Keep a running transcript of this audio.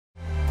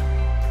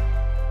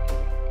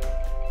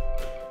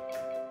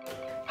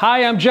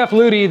Hi, I'm Jeff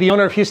Ludy, the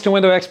owner of Houston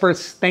Window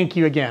Experts. Thank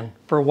you again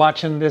for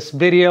watching this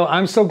video.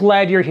 I'm so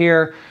glad you're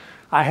here.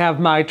 I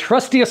have my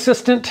trusty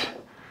assistant,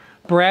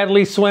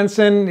 Bradley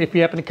Swenson. If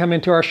you happen to come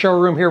into our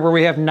showroom here where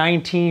we have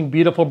 19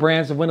 beautiful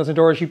brands of windows and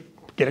doors, you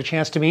get a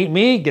chance to meet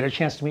me, get a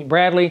chance to meet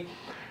Bradley.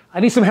 I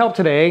need some help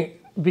today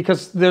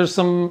because there's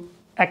some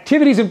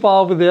activities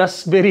involved with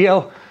this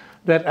video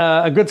that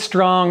a good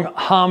strong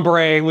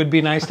hombre would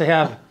be nice to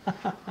have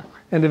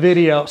in the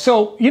video.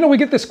 So, you know, we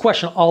get this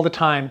question all the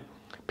time.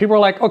 People are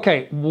like,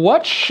 okay,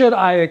 what should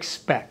I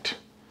expect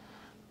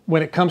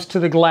when it comes to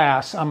the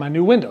glass on my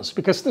new windows?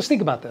 Because let's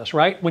think about this,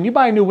 right? When you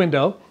buy a new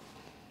window,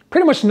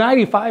 pretty much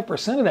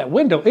 95% of that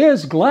window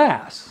is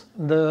glass.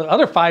 The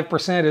other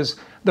 5% is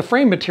the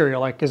frame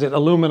material, like is it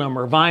aluminum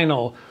or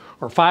vinyl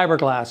or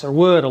fiberglass or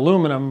wood,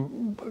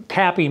 aluminum,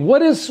 capping.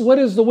 What is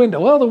the window?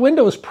 Well, the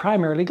window is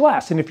primarily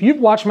glass. And if you've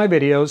watched my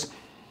videos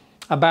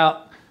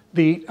about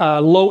the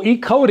low E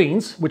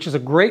coatings, which is a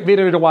great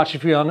video to watch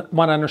if you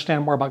want to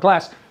understand more about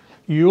glass,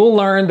 you'll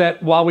learn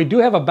that while we do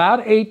have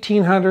about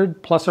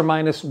 1,800 plus or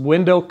minus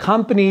window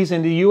companies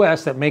in the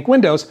US that make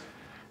windows,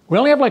 we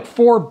only have like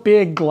 4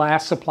 big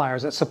glass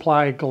suppliers that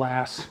supply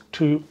glass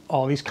to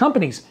all these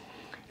companies.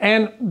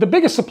 And the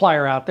biggest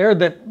supplier out there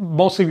that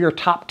most of your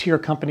top tier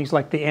companies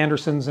like the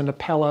Andersons and the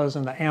Pellas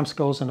and the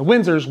Amscos and the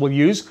Windsors will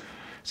use,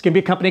 it's gonna be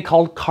a company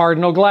called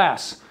Cardinal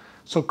Glass.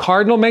 So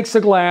Cardinal makes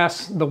the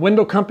glass, the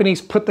window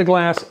companies put the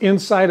glass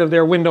inside of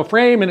their window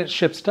frame and it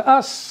ships to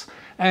us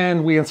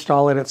and we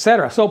install it,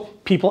 etc. So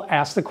people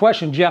ask the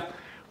question, Jeff,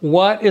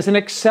 what is an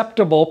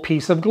acceptable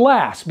piece of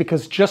glass?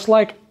 Because just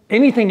like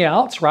anything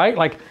else, right?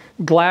 Like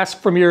glass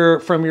from your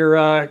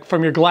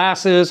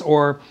glasses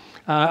or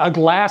a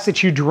glass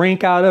that you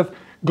drink out of,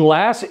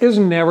 glass is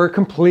never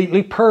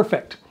completely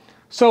perfect.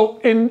 So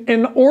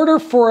in order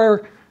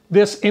for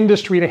this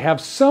industry to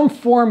have some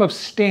form of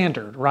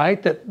standard,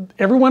 right, that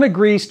everyone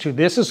agrees to,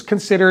 this is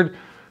considered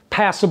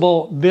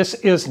passable, this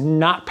is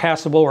not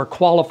passable, or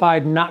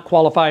qualified, not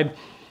qualified,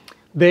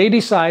 they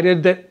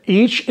decided that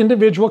each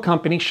individual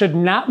company should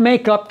not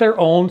make up their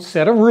own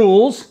set of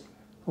rules,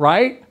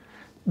 right?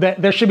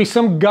 That there should be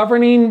some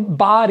governing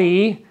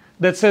body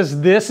that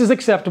says this is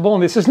acceptable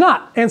and this is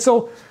not. And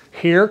so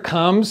here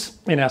comes,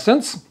 in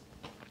essence,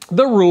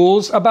 the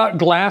rules about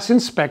glass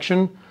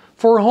inspection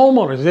for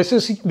homeowners.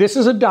 This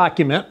is a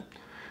document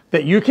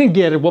that you can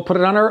get, and we'll put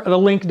it on the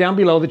link down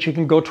below that you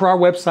can go to our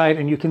website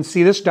and you can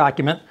see this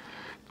document,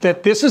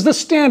 that this is the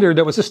standard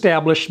that was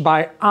established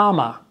by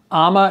AMA.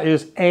 AMA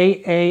is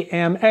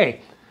AAMA.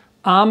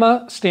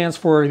 AMA stands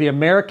for the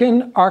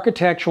American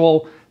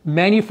Architectural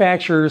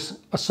Manufacturers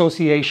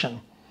Association.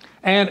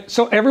 And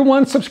so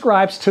everyone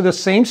subscribes to the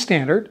same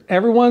standard.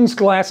 Everyone's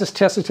glass is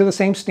tested to the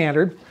same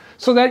standard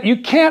so that you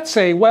can't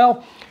say,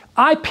 well,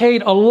 I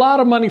paid a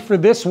lot of money for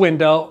this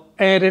window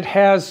and it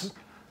has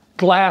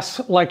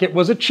glass like it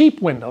was a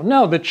cheap window.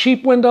 No, the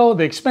cheap window,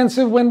 the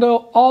expensive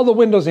window, all the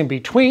windows in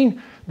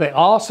between, they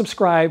all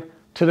subscribe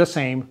to the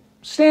same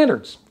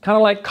standards. Kind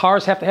of like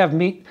cars have to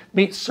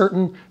meet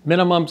certain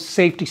minimum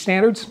safety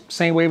standards.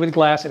 Same way with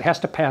glass, it has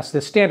to pass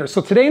this standard.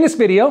 So today in this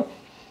video,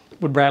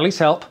 with Bradley's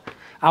help,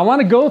 I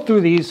want to go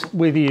through these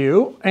with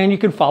you, and you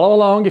can follow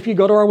along if you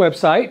go to our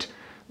website.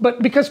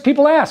 But because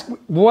people ask,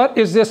 what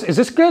is this? Is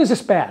this good? Is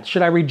this bad?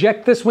 Should I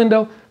reject this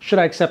window? Should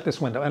I accept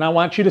this window? And I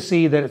want you to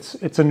see that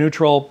it's a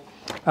neutral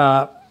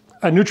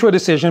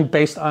decision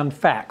based on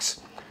facts.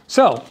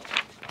 So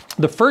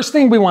the first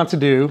thing we want to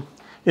do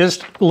is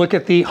look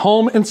at the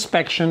home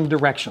inspection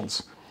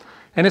directions.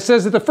 And it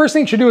says that the first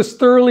thing you should do is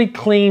thoroughly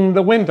clean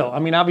the window. I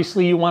mean,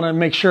 obviously you want to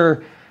make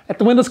sure that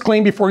the window's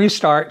clean before you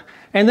start.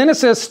 And then it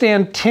says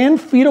stand 10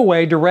 feet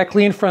away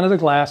directly in front of the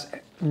glass,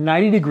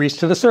 90 degrees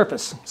to the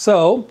surface.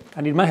 So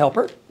I need my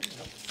helper.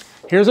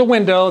 Here's a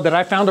window that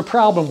I found a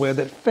problem with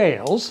that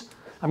fails.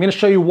 I'm going to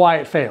show you why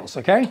it fails,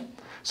 okay?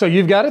 So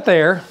you've got it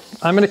there.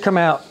 I'm going to come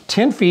out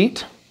 10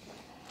 feet,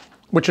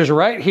 which is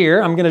right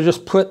here. I'm going to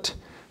just put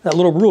that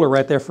little ruler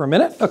right there for a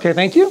minute. Okay,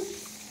 thank you.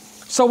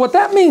 So what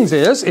that means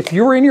is if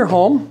you were in your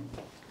home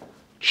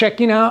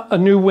checking out a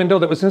new window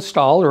that was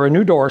installed or a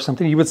new door or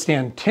something, you would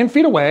stand 10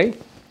 feet away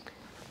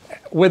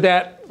with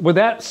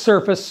that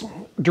surface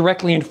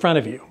directly in front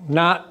of you,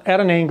 not at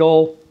an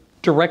angle,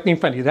 directly in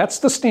front of you. That's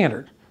the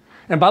standard.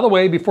 And by the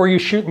way, before you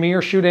shoot me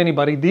or shoot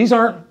anybody, these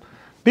aren't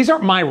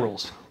my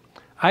rules.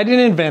 I didn't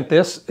invent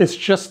this. It's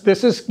just,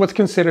 this is what's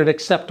considered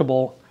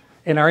acceptable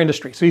in our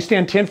industry. So you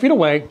stand 10 feet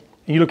away,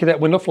 and you look at that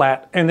window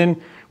flat, and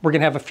then we're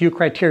gonna have a few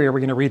criteria we're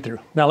gonna read through.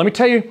 Now let me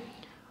tell you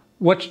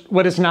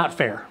what is not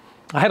fair.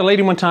 I had a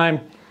lady one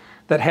time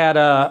that had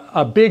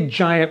a big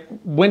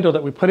giant window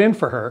that we put in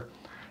for her,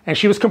 and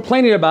she was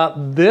complaining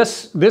about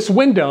this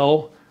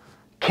window,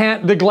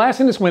 the glass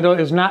in this window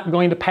is not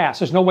going to pass.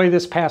 There's no way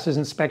this passes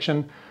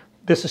inspection.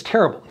 This is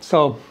terrible.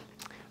 So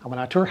I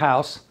went out to her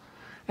house,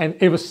 and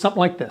it was something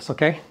like this,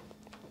 okay?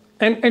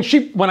 And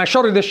she, when I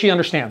showed her this, she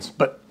understands,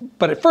 but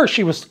at first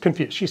she was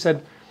confused. She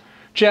said,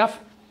 Jeff,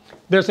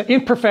 there's an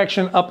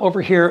imperfection up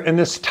over here in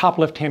this top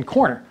left-hand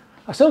corner.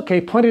 I said, okay,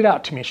 point it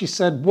out to me. She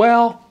said,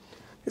 well,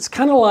 it's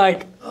kind of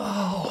like,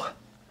 oh,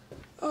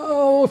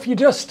 oh, if you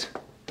just,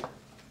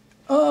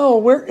 oh,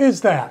 where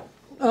is that?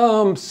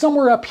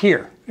 Somewhere up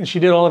here. And she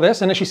did all of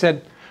this. And then she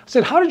said, I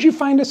said, how did you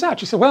find this out?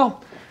 She said,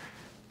 well,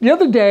 the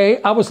other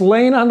day I was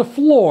laying on the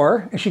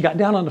floor, and she got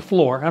down on the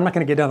floor. I'm not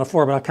going to get down on the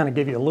floor, but I'll kind of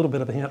give you a little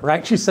bit of a hint,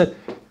 right? She said,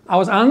 I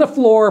was on the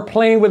floor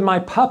playing with my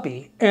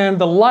puppy, and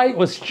the light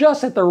was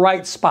just at the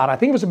right spot. I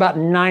think it was about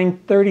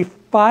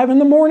 9:35 in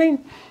the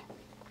morning.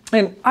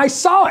 And I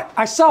saw it,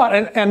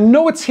 and I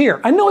know it's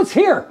here. I know it's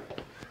here.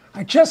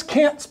 I just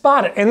can't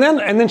spot it. And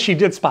then she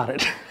did spot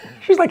it.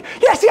 She's like,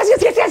 yes, yes,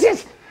 yes, yes, yes,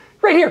 yes.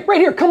 Right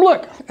here, come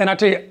look. And I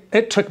tell you,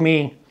 it took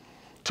me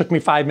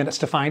 5 minutes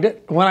to find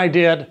it. When I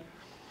did,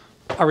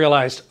 I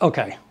realized,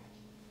 okay,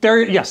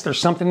 there's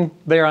something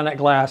there on that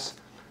glass,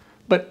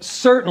 but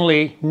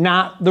certainly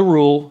not the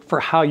rule for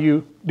how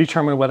you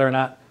determine whether or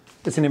not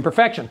it's an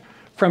imperfection.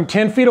 From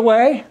 10 feet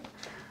away,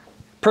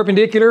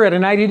 perpendicular at a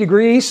 90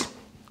 degrees,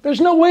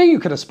 there's no way you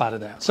could have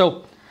spotted that.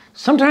 So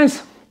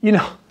sometimes, you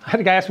know, I had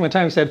a guy ask me one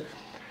time, he said,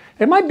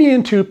 am I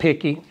being too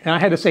picky? And I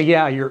had to say,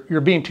 yeah,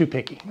 you're being too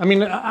picky. I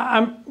mean,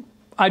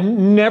 I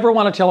never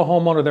want to tell a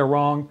homeowner they're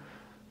wrong,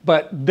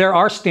 but there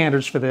are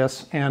standards for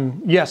this,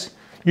 and yes,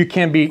 you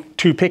can be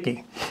too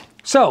picky.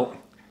 So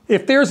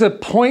if there's a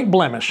point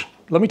blemish,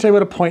 let me tell you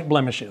what a point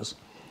blemish is.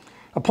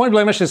 A point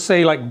blemish is,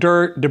 say, like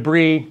dirt,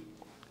 debris,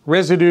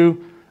 residue,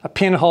 a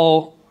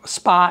pinhole, a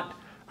spot,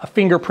 a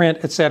fingerprint,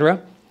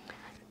 etc.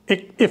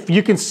 If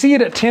you can see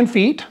it at 10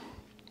 feet,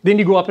 then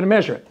you go up and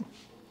measure it.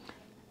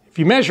 If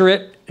you measure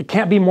it, it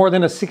can't be more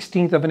than a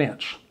 1/16 of an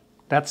inch.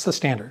 That's the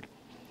standard.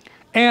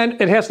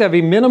 And it has to have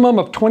a minimum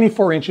of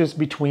 24 inches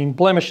between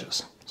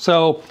blemishes.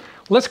 So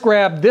let's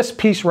grab this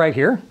piece right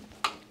here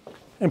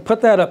and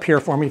put that up here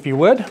for me, if you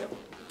would.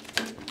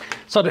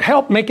 So to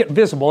help make it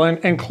visible,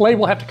 and Clay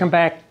will have to come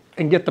back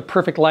and get the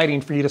perfect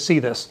lighting for you to see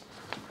this.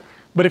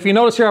 But if you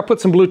notice here, I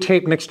put some blue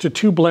tape next to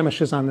 2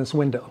 blemishes on this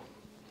window.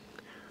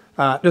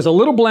 There's a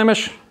little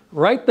blemish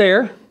right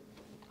there.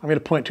 I'm going to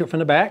point to it from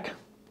the back.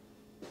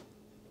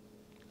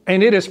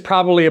 And it is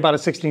probably about a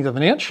 1/16 of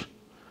an inch.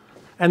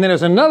 And then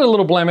there's another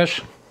little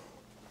blemish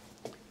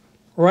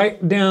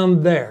right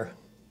down there.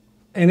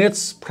 And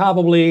it's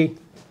probably,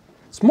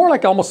 it's more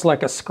like almost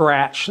like a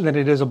scratch than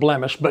it is a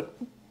blemish, but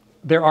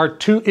there are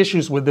 2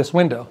 issues with this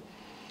window.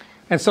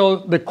 And so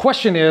the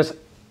question is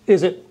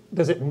does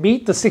it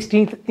meet the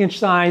 1/16 inch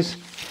size,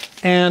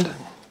 and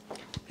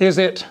is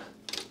it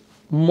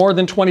more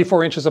than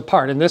 24 inches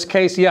apart? In this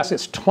case, yes,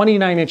 it's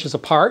 29 inches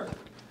apart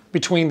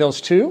between those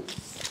 2.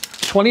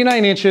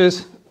 29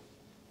 inches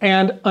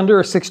and under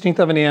a 1/16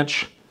 of an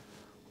inch,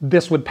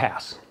 this would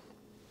pass.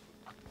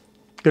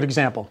 Good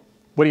example.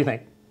 What do you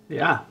think?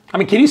 Yeah. I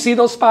mean, can you see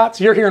those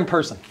spots? You're here in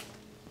person.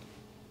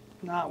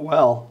 Not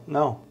well,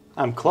 no.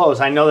 I'm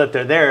close. I know that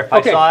they're there. If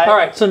I saw it. All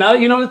right. So now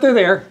that you know that they're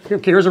there,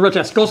 here's a real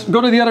test. Go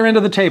to the other end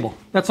of the table.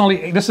 This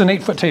is an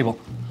 8-foot table.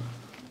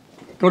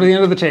 Go to the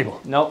end of the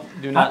table. Nope,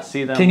 do not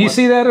see them. Can you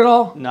see that at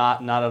all?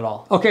 Not at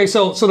all. Okay,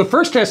 so the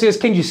first test is,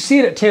 can you see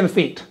it at 10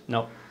 feet?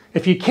 Nope.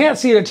 If you can't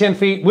see it at 10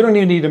 feet, we don't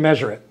even need to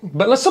measure it.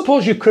 But let's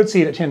suppose you could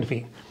see it at 10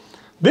 feet.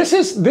 This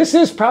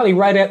is probably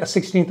right at a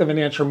 1/16 of an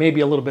inch, or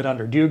maybe a little bit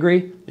under. Do you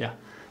agree? Yeah.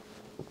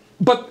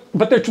 But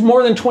they're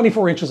more than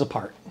 24 inches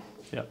apart.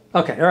 Yep.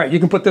 Okay, all right, you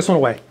can put this one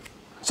away.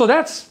 So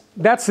that's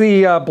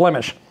the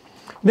blemish.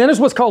 Then there's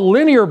what's called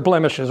linear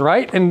blemishes,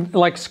 right? And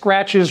like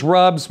scratches,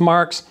 rubs,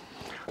 marks.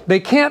 They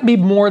can't be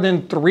more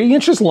than 3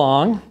 inches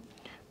long,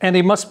 and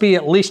they must be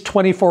at least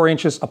 24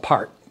 inches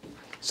apart.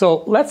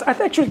 So I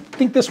actually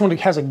think this one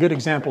has a good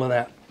example of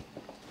that.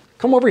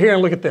 Come over here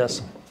and look at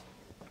this.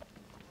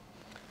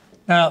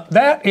 Now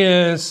that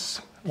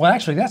is, well,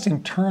 actually that's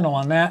internal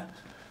on that.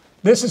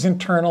 This is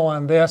internal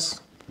on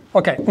this.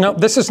 Okay, no,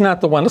 this is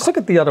not the one. Let's look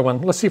at the other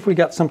one. Let's see if we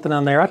got something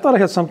on there. I thought I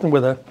had something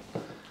with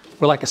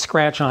like a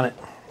scratch on it.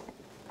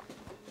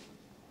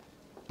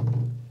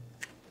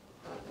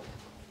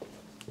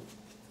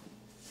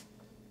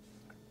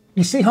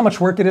 You see how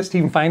much work it is to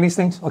even find these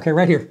things? Okay,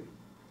 right here.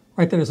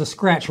 Right there, there's a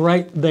scratch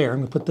right there. I'm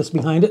gonna put this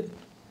behind it.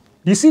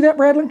 Do you see that,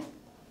 Bradley?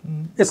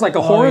 It's like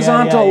a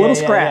horizontal little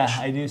scratch.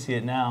 Yeah, I do see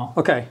it now.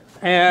 Okay,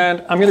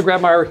 and I'm gonna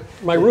grab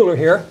my ruler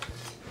here.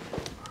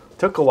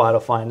 Took a while to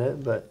find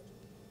it, but.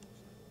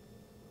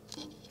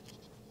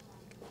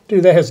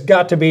 Dude, that has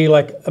got to be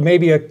like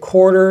maybe a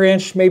 1/4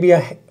 inch, maybe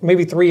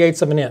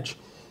 3/8 of an inch.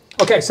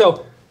 Okay,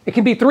 so it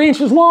can be 3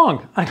 inches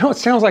long. I know it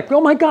sounds like, oh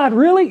my God,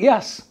 really?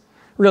 Yes,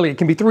 really, it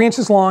can be 3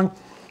 inches long.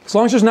 As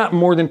long as there's not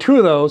more than 2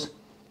 of those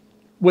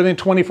within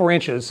 24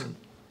 inches,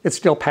 it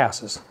still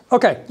passes.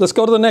 Okay, let's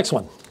go to the next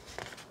one.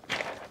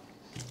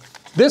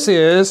 This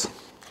is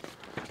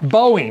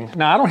bowing.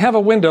 Now, I don't have a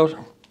window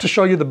to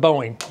show you the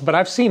bowing, but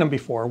I've seen them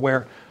before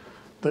where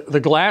the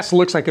glass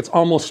looks like it's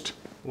almost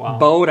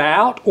bowed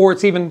out, or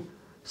it's even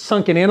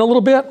sunken in a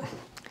little bit.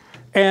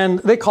 And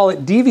they call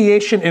it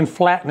deviation in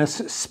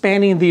flatness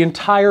spanning the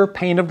entire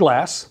pane of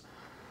glass.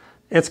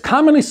 It's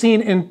commonly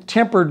seen in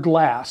tempered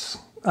glass.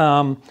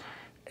 And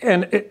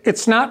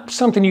it's not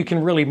something you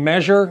can really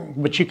measure,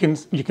 but you can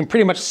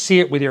pretty much see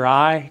it with your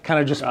eye, kind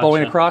of just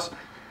bowing across.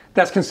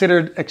 That's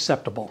considered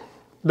acceptable.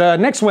 The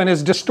next one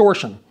is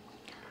distortion.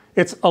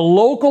 It's a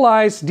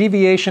localized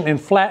deviation in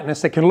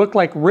flatness that can look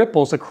like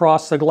ripples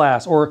across the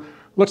glass, or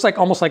looks like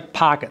almost like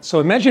pockets. So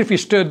imagine if you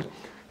stood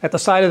at the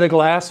side of the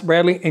glass,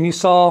 Bradley, and you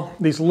saw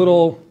these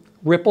little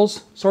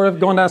ripples sort of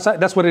going down the side.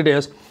 That's what it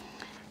is.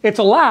 It's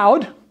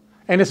allowed,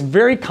 and it's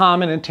very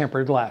common in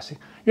tempered glass. You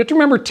have to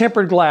remember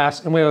tempered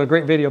glass, and we have a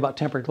great video about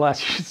tempered glass.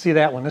 You should see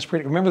that one. That's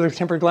pretty. Remember the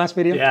tempered glass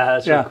video? Yeah,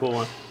 that's a cool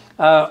one.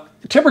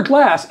 Tempered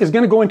glass is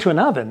going to go into an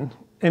oven,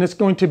 and it's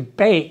going to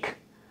bake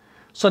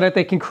so that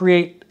they can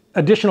create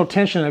additional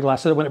tension in the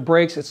glass, so that when it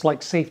breaks, it's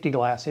like safety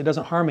glass. It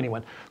doesn't harm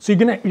anyone. So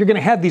you're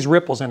gonna have these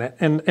ripples in it,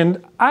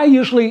 and I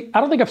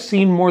don't think I've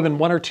seen more than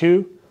one or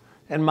two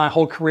in my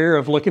whole career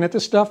of looking at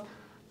this stuff,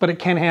 but it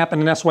can happen,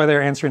 and that's why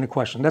they're answering the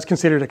question. That's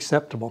considered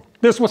acceptable.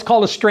 This is what's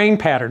called a strain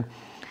pattern.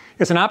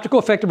 It's an optical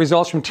effect that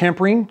results from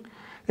tempering.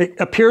 It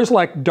appears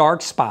like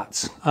dark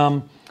spots.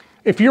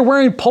 If you're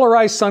wearing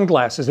polarized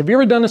sunglasses, have you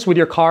ever done this with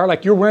your car?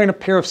 Like you're wearing a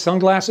pair of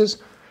sunglasses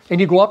and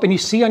you go up and you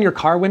see on your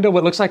car window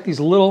what looks like these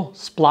little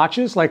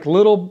splotches, like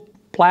little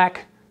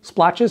black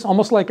splotches,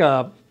 almost like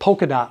a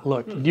polka dot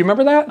look. Do you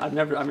remember that? I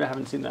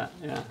haven't seen that,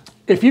 yeah.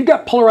 If you've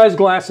got polarized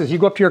glasses, you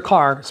go up to your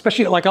car,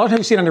 especially like I'll have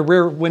you see it on the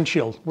rear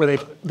windshield where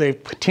they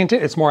tint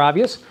it, it's more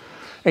obvious.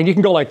 And you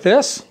can go like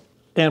this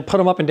and put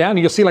them up and down, and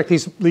you'll see like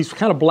these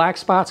kind of black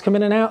spots come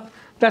in and out.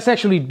 That's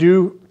actually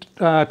due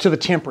to the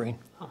tempering.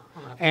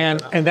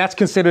 And that's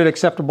considered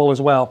acceptable as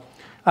well.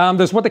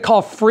 There's what they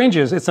call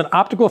fringes. It's an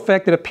optical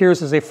effect that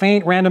appears as a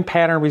faint random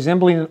pattern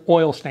resembling an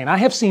oil stain. I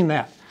have seen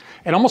that.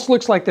 It almost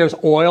looks like there's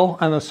oil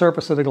on the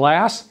surface of the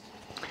glass.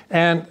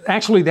 And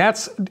actually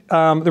that's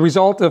the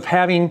result of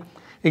having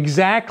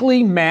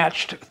exactly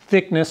matched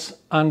thickness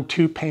on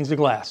two panes of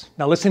glass.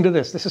 Now listen to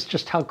this. This is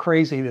just how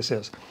crazy this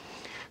is.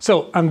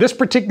 So on this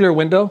particular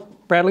window,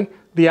 Bradley,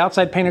 the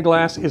outside pane of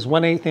glass is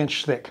 1/8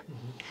 inch thick.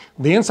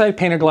 The inside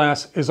pane of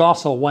glass is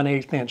also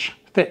 1/8 inch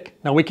thick.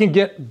 Now we can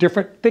get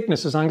different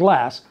thicknesses on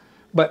glass,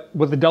 but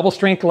with the double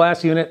strength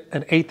glass unit,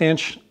 an 1/8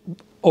 inch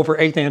over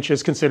 1/8 inch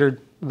is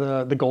considered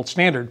the gold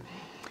standard.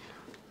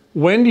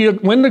 When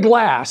the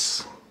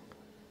glass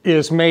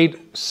is made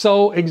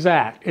so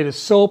exact, it is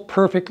so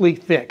perfectly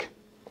thick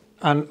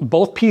on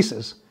both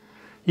pieces,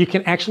 you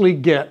can actually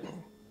get,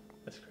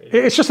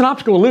 it's just an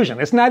optical illusion.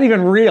 It's not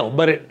even real,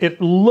 but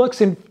it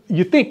looks, and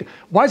you think,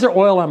 why is there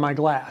oil on my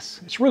glass?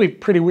 It's really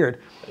pretty weird.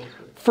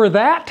 For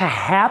that to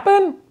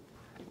happen,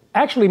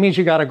 actually means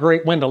you got a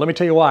great window. Let me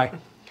tell you why.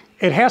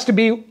 It has to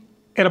be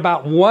at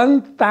about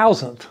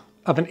 1/1000th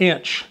of an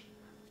inch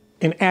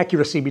in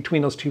accuracy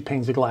between those two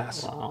panes of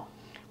glass. Wow.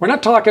 We're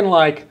not talking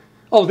like,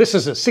 oh, this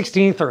is a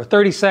 16th or a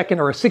 32nd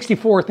or a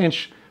 64th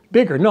inch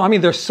bigger. No, I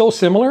mean, they're so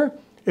similar,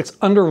 it's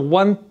under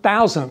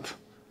 1/1000th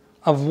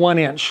of 1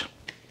 inch.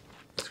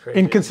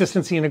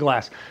 Inconsistency in the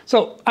glass.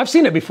 So I've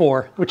seen it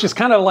before, which is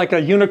kind of like a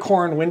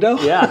unicorn window.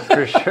 Yeah,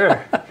 for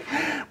sure.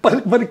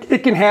 but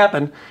it can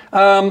happen.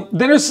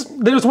 There's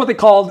what they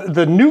call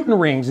the Newton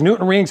rings.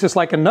 Newton rings is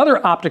like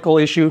another optical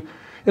issue.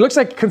 It looks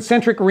like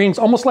concentric rings,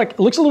 almost like, it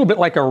looks a little bit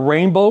like a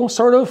rainbow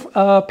sort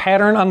of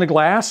pattern on the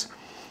glass.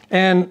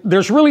 And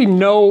there's really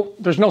no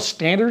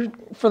standard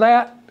for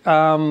that.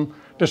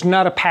 There's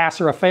not a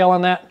pass or a fail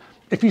on that.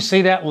 If you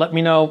see that, let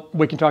me know.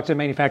 We can talk to the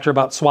manufacturer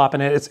about swapping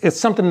it. It's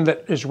something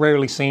that is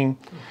rarely seen.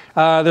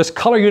 There's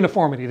color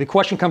uniformity. The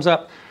question comes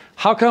up,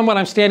 how come when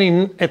I'm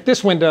standing at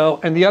this window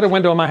and the other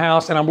window in my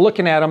house and I'm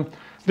looking at them,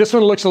 this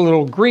one looks a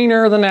little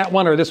greener than that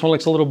one, or this one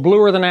looks a little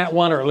bluer than that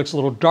one, or it looks a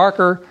little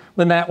darker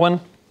than that one?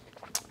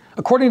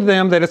 According to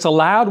them, that it's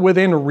allowed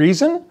within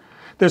reason.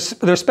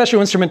 There's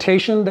special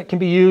instrumentation that can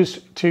be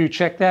used to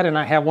check that, and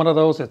I have one of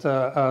those. It's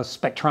a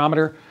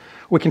spectrometer.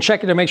 We can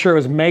check it to make sure it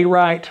was made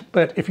right,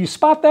 but if you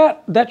spot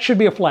that, that should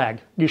be a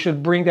flag. You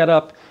should bring that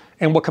up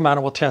and we'll come out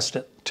and we'll test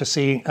it to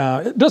see.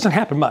 It doesn't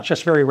happen much,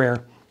 that's very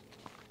rare.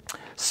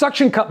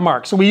 Suction cup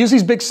marks. So we use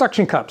these big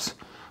suction cups.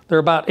 They're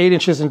about 8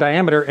 inches in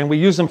diameter, and we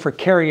use them for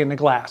carrying the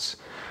glass.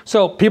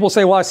 So people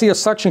say, well, I see a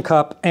suction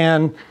cup,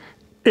 and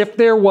if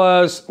there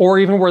was, or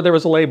even where there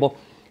was a label,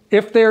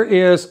 if there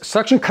is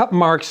suction cup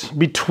marks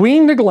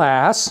between the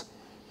glass,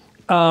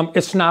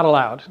 it's not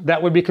allowed.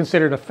 That would be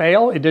considered a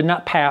fail. It did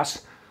not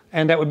pass.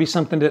 And that would be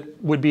something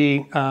that would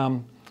be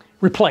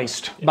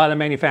replaced by the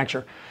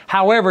manufacturer.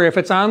 However, if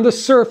it's on the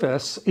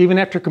surface, even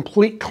after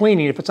complete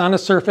cleaning, if it's on the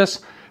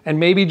surface and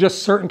maybe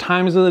just certain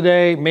times of the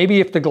day, maybe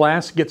if the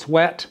glass gets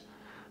wet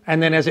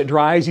and then as it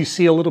dries, you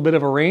see a little bit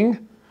of a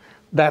ring,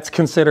 that's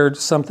considered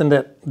something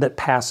that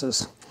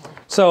passes.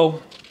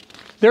 So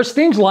there's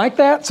things like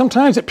that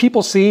sometimes that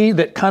people see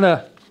that kind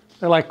of,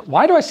 they're like,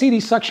 why do I see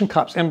these suction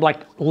cups? And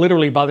like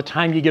literally by the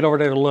time you get over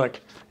there to look,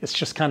 it's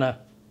just kind of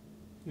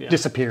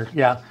disappeared,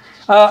 yeah.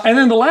 And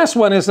then the last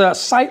one is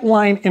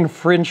sightline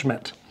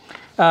infringement.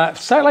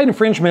 Sightline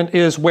infringement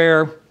is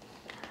where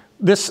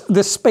this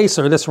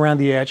spacer that's around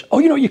the edge, oh,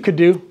 you know what you could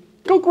do?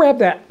 Go grab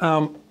that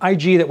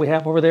IG that we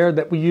have over there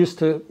that we use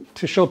to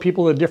show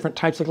people the different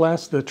types of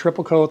glass, the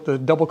triple coat, the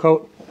double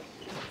coat,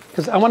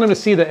 because I want them to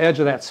see the edge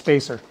of that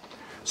spacer.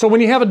 So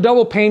when you have a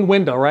double pane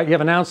window, right, you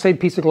have an outside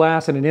piece of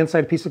glass and an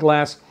inside piece of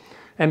glass,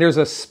 and there's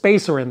a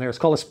spacer in there. It's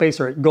called a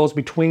spacer. It goes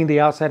between the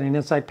outside and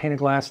inside pane of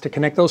glass to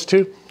connect those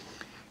two.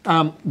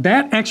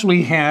 That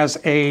actually has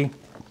a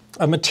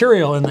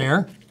material in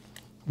there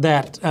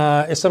that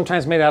is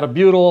sometimes made out of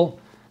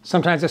butyl,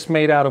 sometimes it's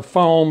made out of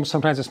foam,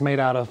 sometimes it's made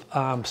out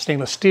of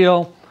stainless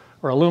steel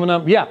or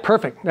aluminum. Yeah,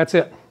 perfect, that's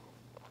it.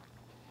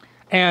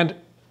 And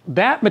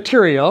that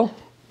material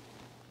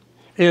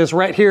is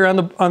right here on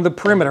the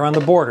perimeter, on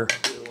the border.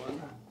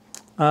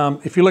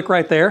 If you look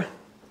right there,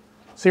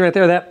 see right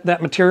there,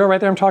 that material right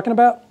there I'm talking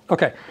about?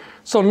 Okay,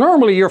 so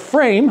normally your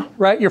frame,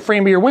 right, your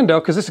frame of your window,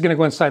 because this is gonna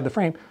go inside the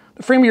frame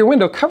of your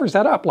window covers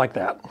that up like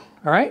that,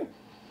 all right?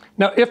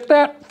 Now, if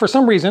that, for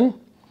some reason,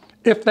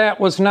 if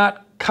that was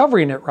not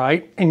covering it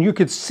right, and you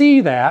could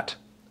see that,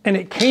 and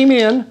it came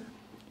in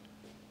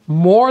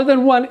more than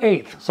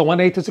 1/8, so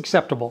 1/8 is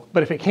acceptable,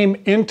 but if it came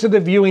into the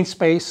viewing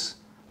space,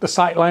 the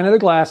sight line of the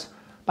glass,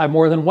 by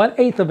more than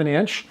 1/8 of an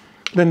inch,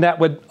 then that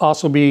would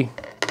also be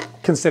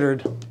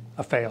considered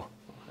a fail.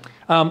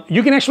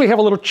 You can actually have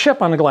a little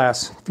chip on the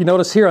glass. If you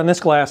notice here on this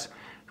glass,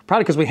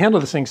 probably because we handle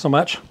this thing so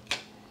much,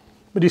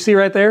 but do you see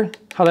right there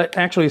how that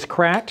actually is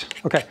cracked?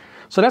 Okay,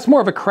 so that's more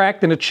of a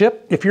crack than a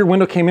chip. If your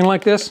window came in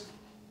like this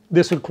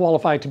would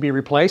qualify to be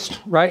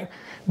replaced, right?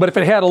 But if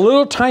it had a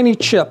little tiny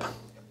chip,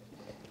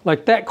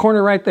 like that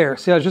corner right there,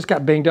 see how it just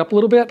got banged up a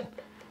little bit?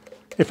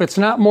 If it's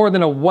not more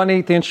than a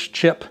 1/8 inch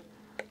chip,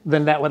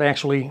 then that would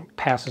actually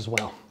pass as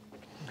well.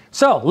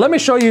 So let me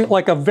show you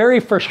like a very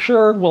for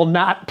sure will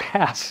not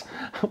pass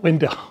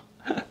window.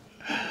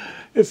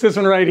 It's this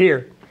one right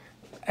here.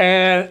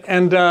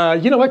 And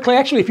you know what, Clay,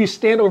 actually if you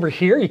stand over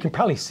here, you can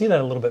probably see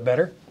that a little bit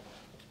better.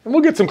 And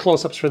we'll get some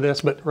close-ups for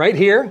this, but right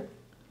here,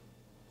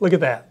 look at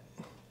that.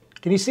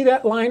 Can you see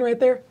that line right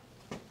there?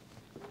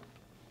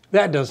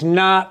 That does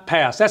not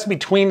pass. That's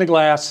between the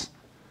glass.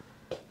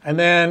 And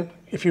then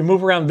if you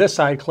move around this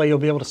side, Clay, you'll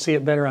be able to see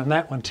it better on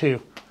that one too.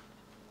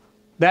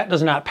 That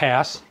does not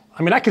pass.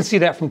 I mean, I can see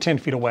that from 10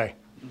 feet away.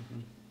 Mm-hmm.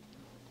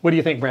 What do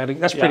you think, Bradley?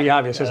 That's pretty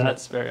obvious, isn't it?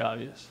 That's very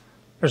obvious.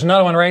 There's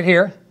another one right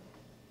here,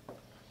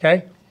 okay?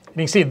 And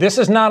you can see this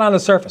is not on the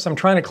surface. I'm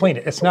trying to clean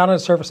it. It's not on the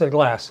surface of the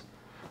glass.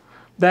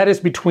 That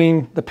is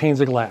between the panes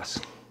of glass.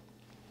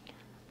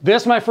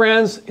 This, my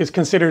friends, is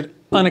considered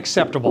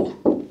unacceptable.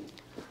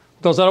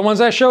 Those other ones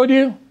I showed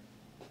you,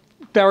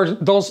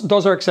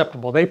 those are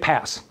acceptable. They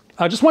pass.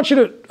 I just want you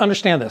to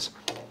understand this.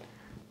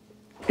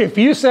 If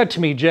you said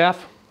to me,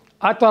 Jeff,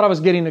 I thought I was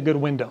getting a good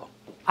window.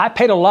 I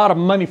paid a lot of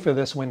money for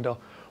this window.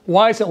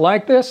 Why is it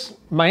like this?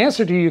 My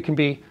answer to you can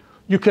be,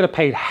 you could have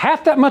paid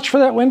half that much for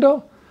that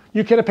window.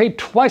 You could have paid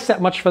twice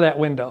that much for that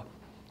window.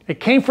 It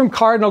came from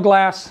Cardinal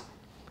Glass.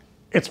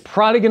 It's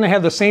probably going to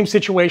have the same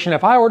situation.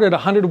 If I ordered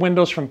 100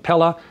 windows from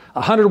Pella,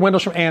 100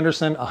 windows from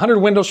Anderson, 100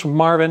 windows from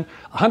Marvin,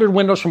 100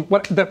 windows from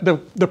what,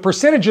 the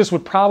percentages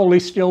would probably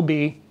still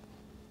be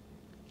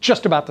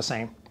just about the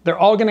same. They're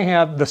all going to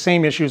have the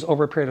same issues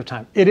over a period of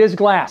time. It is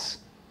glass.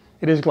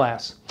 It is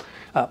glass.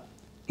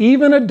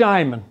 Even a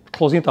diamond,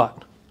 closing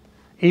thought,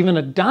 even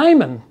a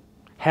diamond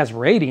has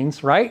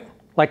ratings, right?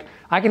 Like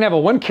I can have a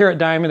 1 carat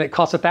diamond that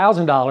costs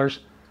 $1,000.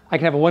 I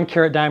can have a 1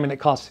 carat diamond that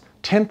costs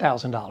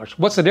 $10,000.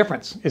 What's the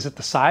difference? Is it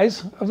the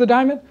size of the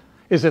diamond?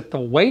 Is it the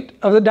weight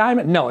of the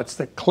diamond? No, it's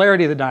the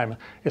clarity of the diamond.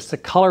 It's the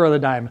color of the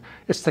diamond.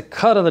 It's the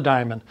cut of the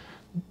diamond.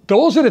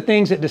 Those are the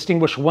things that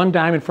distinguish one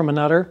diamond from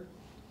another.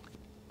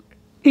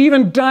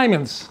 Even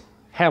diamonds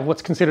have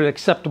what's considered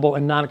acceptable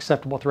and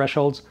non-acceptable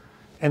thresholds,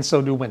 and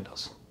so do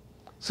windows.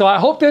 So I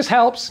hope this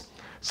helps.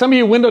 Some of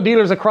you window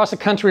dealers across the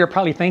country are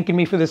probably thanking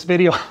me for this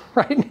video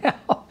right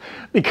now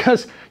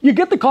because you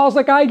get the calls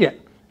like I get.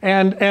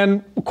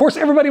 And of course,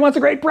 everybody wants a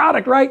great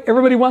product, right?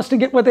 Everybody wants to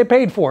get what they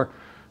paid for.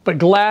 But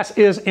glass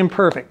is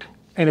imperfect.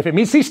 And if it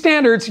meets these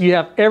standards, you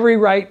have every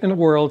right in the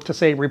world to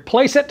say,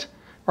 replace it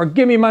or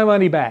give me my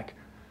money back.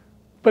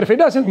 But if it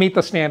doesn't meet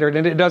the standard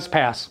and it does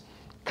pass,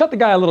 cut the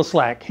guy a little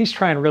slack. He's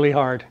trying really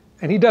hard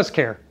and he does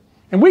care.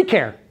 And we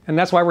care. And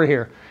that's why we're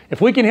here. If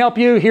we can help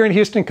you here in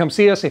Houston, come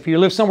see us. If you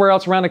live somewhere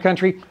else around the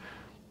country,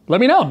 let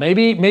me know.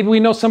 Maybe we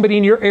know somebody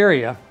in your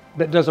area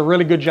that does a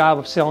really good job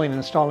of selling and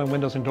installing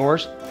windows and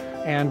doors.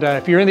 And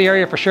if you're in the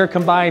area, for sure,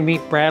 come by,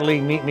 meet Bradley,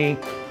 meet me.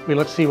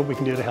 Let's see what we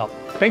can do to help.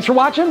 Thanks for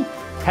watching.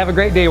 Have a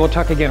great day. We'll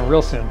talk again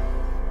real soon.